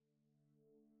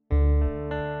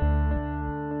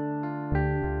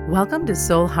Welcome to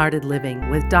Soul Hearted Living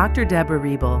with Dr. Deborah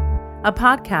Riebel, a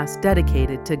podcast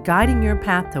dedicated to guiding your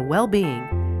path to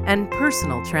well-being and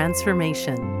personal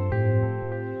transformation.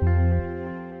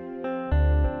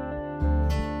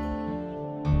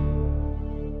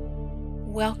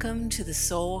 Welcome to the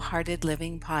Soul Hearted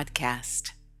Living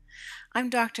podcast. I'm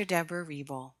Dr. Deborah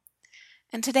Riebel,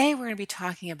 and today we're going to be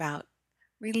talking about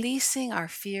releasing our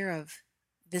fear of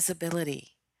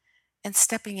visibility and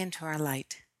stepping into our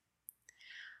light.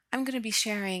 I'm going to be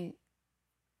sharing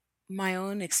my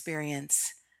own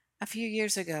experience a few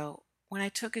years ago when I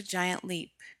took a giant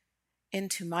leap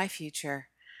into my future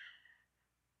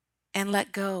and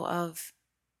let go of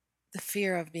the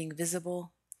fear of being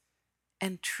visible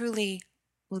and truly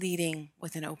leading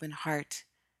with an open heart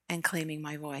and claiming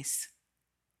my voice.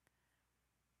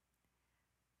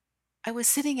 I was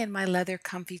sitting in my leather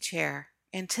comfy chair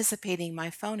anticipating my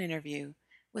phone interview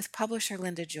with publisher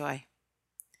Linda Joy.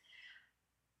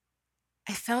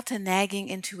 I felt a nagging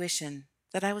intuition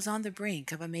that I was on the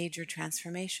brink of a major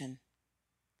transformation.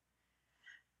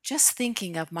 Just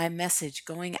thinking of my message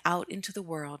going out into the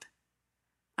world,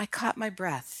 I caught my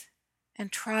breath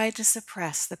and tried to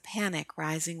suppress the panic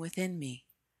rising within me.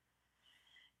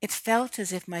 It felt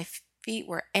as if my feet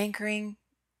were anchoring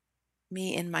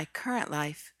me in my current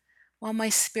life while my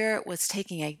spirit was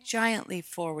taking a giant leap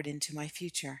forward into my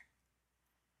future.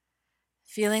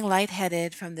 Feeling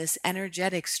lightheaded from this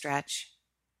energetic stretch,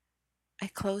 I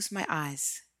closed my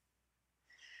eyes,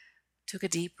 took a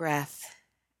deep breath,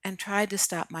 and tried to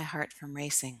stop my heart from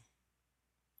racing.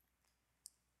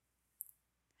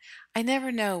 I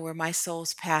never know where my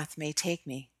soul's path may take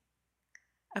me.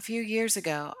 A few years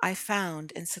ago, I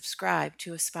found and subscribed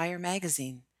to Aspire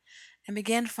magazine and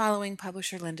began following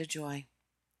publisher Linda Joy.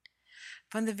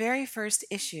 From the very first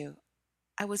issue,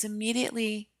 I was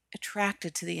immediately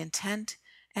attracted to the intent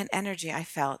and energy I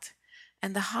felt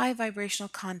and the high vibrational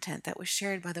content that was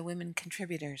shared by the women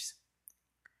contributors.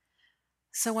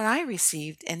 So when I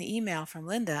received an email from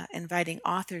Linda inviting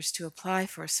authors to apply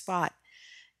for a spot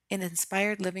in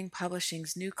Inspired Living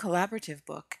Publishing's new collaborative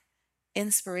book,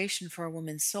 Inspiration for a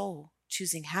Woman's Soul,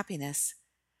 Choosing Happiness,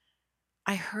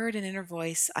 I heard an inner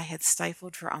voice I had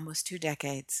stifled for almost 2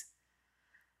 decades.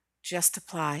 Just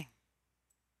apply.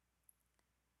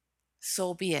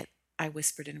 So be it, I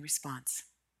whispered in response.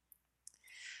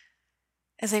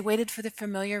 As I waited for the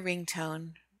familiar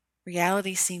ringtone,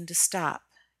 reality seemed to stop,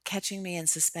 catching me in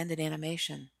suspended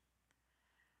animation.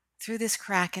 Through this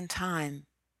crack in time,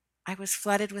 I was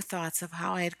flooded with thoughts of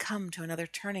how I had come to another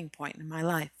turning point in my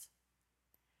life.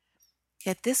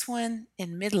 Yet this one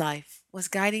in midlife was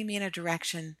guiding me in a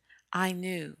direction I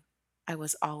knew I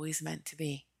was always meant to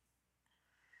be.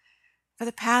 For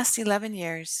the past 11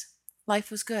 years, life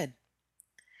was good.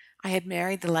 I had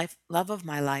married the love of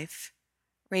my life,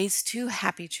 raised 2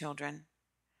 happy children,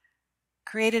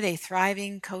 created a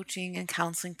thriving coaching and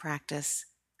counseling practice,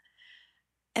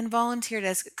 and volunteered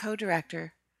as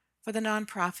co-director for the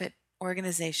nonprofit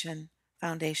organization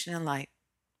Foundation and Light.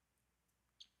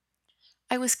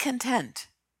 I was content,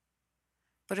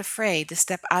 but afraid to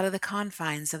step out of the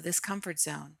confines of this comfort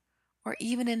zone or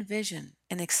even envision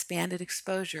an expanded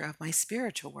exposure of my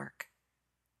spiritual work.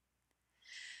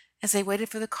 As I waited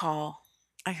for the call,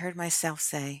 I heard myself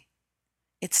say,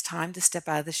 "It's time to step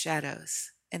out of the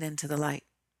shadows and into the light."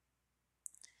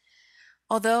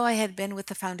 Although I had been with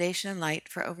the Foundation and Light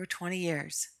for over 20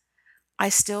 years, I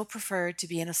still preferred to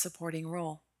be in a supporting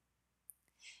role.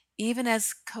 Even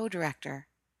as co-director,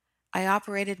 I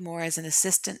operated more as an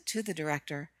assistant to the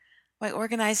director by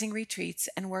organizing retreats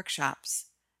and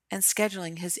workshops and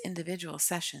scheduling his individual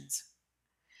sessions.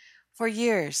 For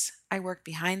years, I worked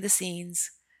behind the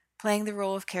scenes, playing the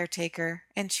role of caretaker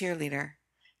and cheerleader,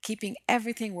 keeping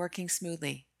everything working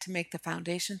smoothly to make the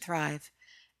foundation thrive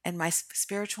and my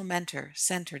spiritual mentor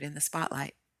centered in the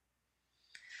spotlight.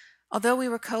 Although we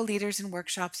were co-leaders in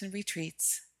workshops and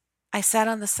retreats, I sat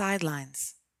on the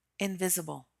sidelines,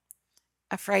 invisible,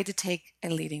 afraid to take a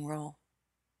leading role.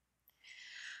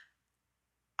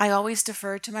 I always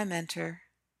deferred to my mentor,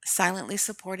 silently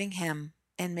supporting him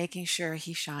and making sure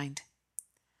he shined.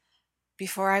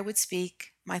 Before I would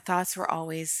speak, my thoughts were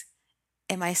always,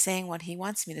 am I saying what he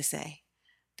wants me to say?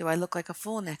 Do I look like a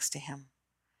fool next to him?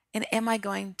 And am I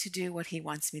going to do what he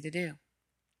wants me to do?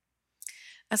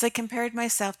 As I compared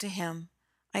myself to him,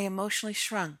 I emotionally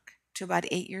shrunk to about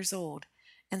 8 years old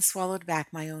and swallowed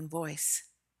back my own voice.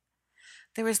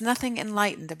 There was nothing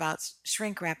enlightened about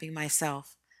shrink-wrapping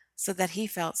myself so that he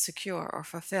felt secure or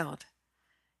fulfilled.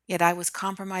 Yet I was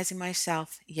compromising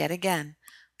myself yet again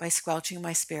by squelching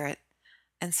my spirit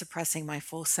and suppressing my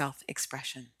full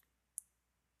self-expression.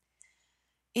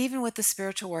 Even with the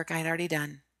spiritual work I had already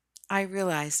done, I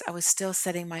realized I was still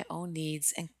setting my own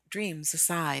needs and dreams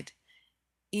aside,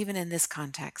 even in this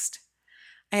context.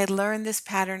 I had learned this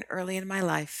pattern early in my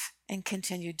life and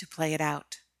continued to play it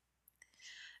out.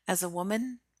 As a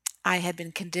woman, I had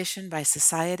been conditioned by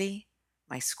society,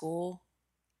 my school,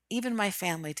 even my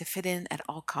family to fit in at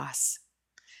all costs,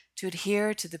 to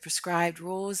adhere to the prescribed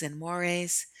rules and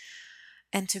mores,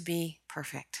 and to be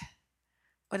perfect.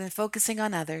 But in focusing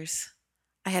on others,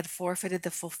 I had forfeited the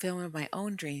fulfillment of my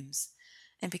own dreams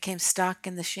and became stuck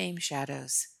in the shame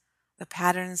shadows, the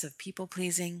patterns of people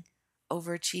pleasing,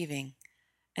 overachieving,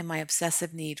 and my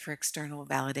obsessive need for external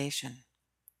validation.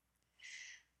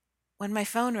 When my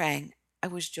phone rang, I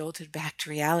was jolted back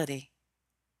to reality.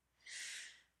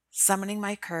 Summoning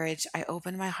my courage, I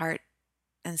opened my heart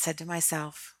and said to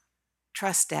myself,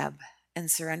 "Trust, Deb,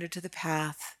 and surrender to the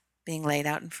path being laid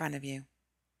out in front of you."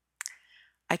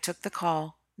 I took the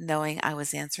call, knowing I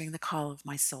was answering the call of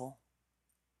my soul.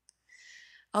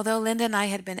 Although Linda and I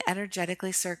had been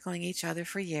energetically circling each other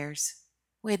for years,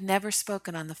 we had never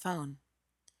spoken on the phone.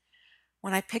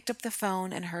 When I picked up the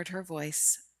phone and heard her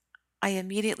voice, I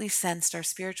immediately sensed our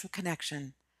spiritual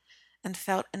connection and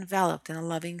felt enveloped in a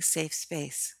loving, safe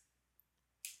space.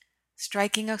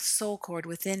 Striking a soul chord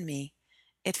within me,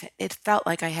 it felt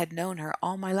like I had known her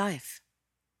all my life.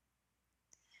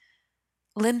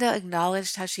 Linda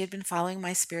acknowledged how she had been following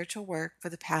my spiritual work for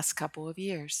the past couple of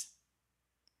years.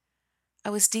 I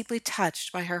was deeply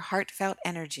touched by her heartfelt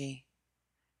energy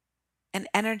and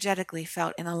energetically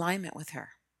felt in alignment with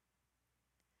her.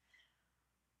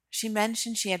 She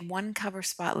mentioned she had one cover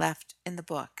spot left in the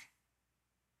book,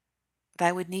 but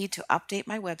I would need to update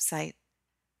my website,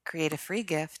 create a free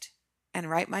gift, and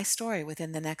write my story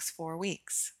within the next 4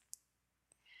 weeks.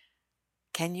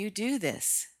 "Can you do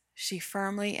this?" she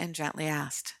firmly and gently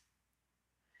asked.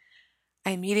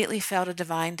 I immediately felt a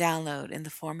divine download in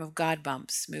the form of God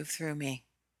bumps move through me.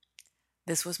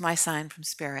 This was my sign from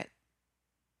Spirit.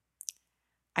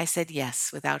 I said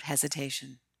yes without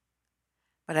hesitation.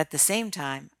 But at the same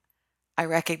time, I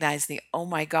recognized the "oh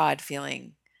my God"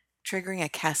 feeling, triggering a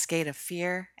cascade of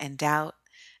fear and doubt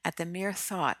at the mere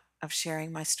thought of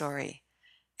sharing my story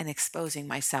and exposing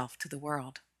myself to the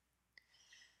world.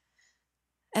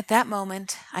 At that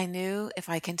moment, I knew if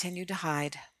I continued to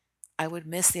hide, I would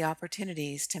miss the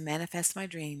opportunities to manifest my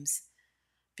dreams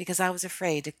because I was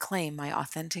afraid to claim my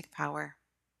authentic power.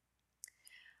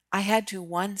 I had to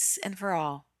once and for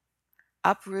all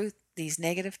uproot these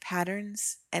negative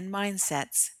patterns and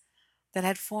mindsets that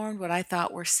had formed what I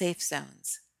thought were safe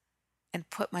zones and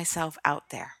put myself out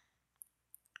there.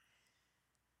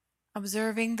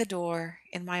 Observing the door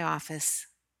in my office,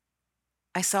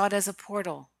 I saw it as a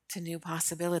portal to new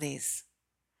possibilities,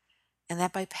 and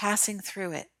that by passing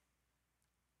through it,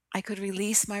 I could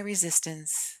release my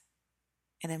resistance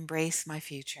and embrace my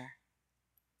future.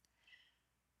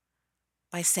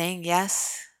 By saying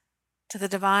yes to the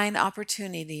divine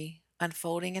opportunity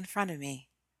unfolding in front of me,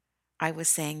 I was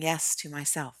saying yes to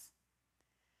myself.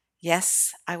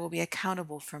 Yes, I will be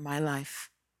accountable for my life.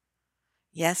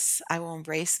 Yes, I will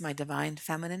embrace my divine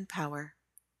feminine power.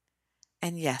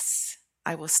 And yes,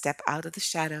 I will step out of the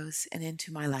shadows and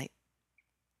into my light.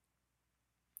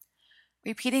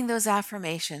 Repeating those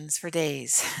affirmations for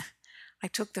days, I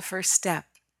took the first step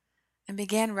and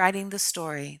began writing the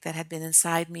story that had been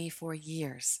inside me for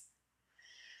years.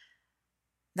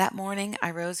 That morning, I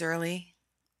rose early,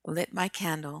 lit my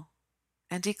candle,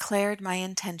 and declared my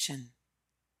intention.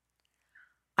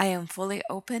 I am fully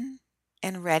open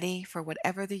and ready for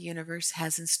whatever the universe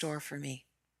has in store for me.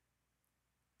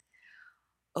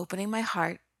 Opening my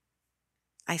heart,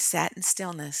 I sat in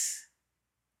stillness,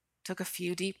 took a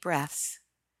few deep breaths,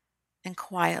 and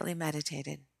quietly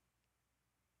meditated.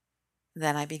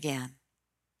 Then I began.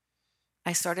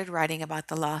 I started writing about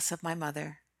the loss of my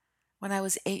mother when I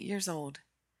was 8 years old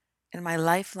and my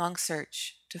lifelong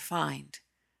search to find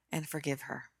and forgive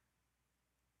her.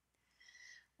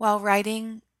 While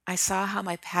writing, I saw how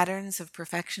my patterns of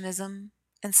perfectionism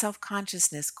and self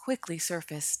consciousness quickly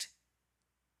surfaced.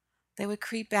 They would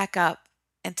creep back up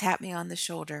and tap me on the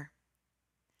shoulder.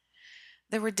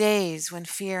 There were days when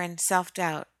fear and self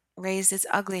doubt raised its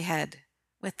ugly head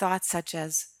with thoughts such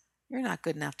as, "You're not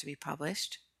good enough to be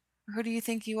published," or "Who do you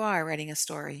think you are writing a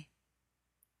story?"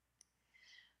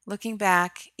 Looking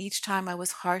back, each time I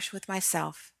was harsh with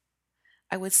myself,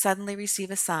 I would suddenly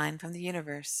receive a sign from the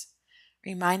universe,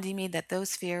 reminding me that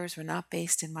those fears were not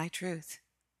based in my truth.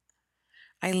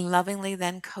 I lovingly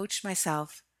then coached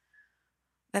myself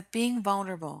that being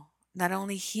vulnerable not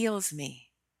only heals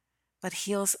me, but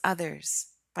heals others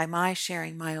by my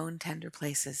sharing my own tender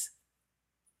places.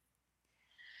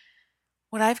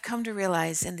 What I've come to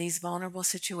realize in these vulnerable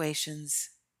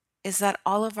situations is that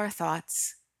all of our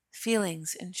thoughts,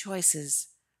 feelings, and choices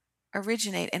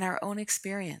originate in our own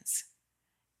experience.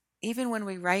 Even when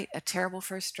we write a terrible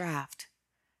first draft,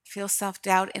 feel self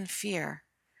doubt and fear,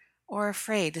 or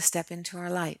afraid to step into our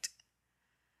light.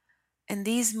 In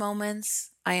these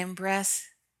moments, I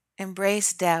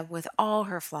embrace Deb with all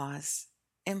her flaws,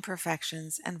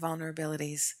 imperfections, and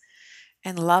vulnerabilities,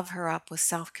 and love her up with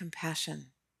self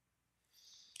compassion.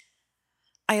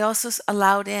 I also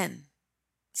allowed in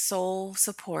soul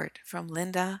support from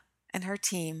Linda and her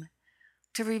team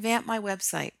to revamp my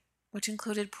website, which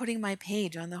included putting my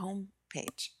page on the home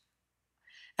page.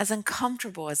 As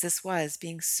uncomfortable as this was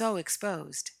being so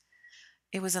exposed,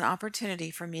 it was an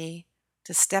opportunity for me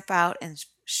to step out and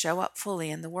show up fully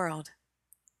in the world.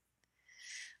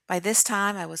 By this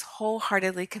time, I was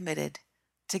wholeheartedly committed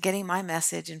to getting my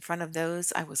message in front of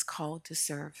those I was called to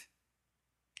serve.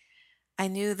 I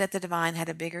knew that the divine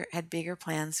had bigger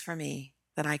plans for me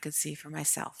than I could see for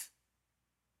myself.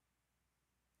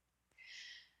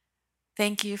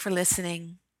 Thank you for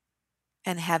listening,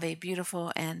 and have a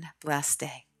beautiful and blessed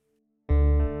day.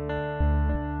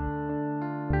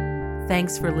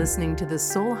 Thanks for listening to the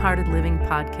Soul Hearted Living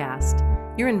podcast.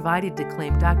 You're invited to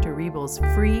claim Dr. Rebel's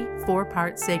free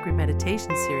 4-part sacred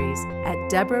meditation series at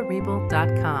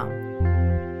deborahrebel.com.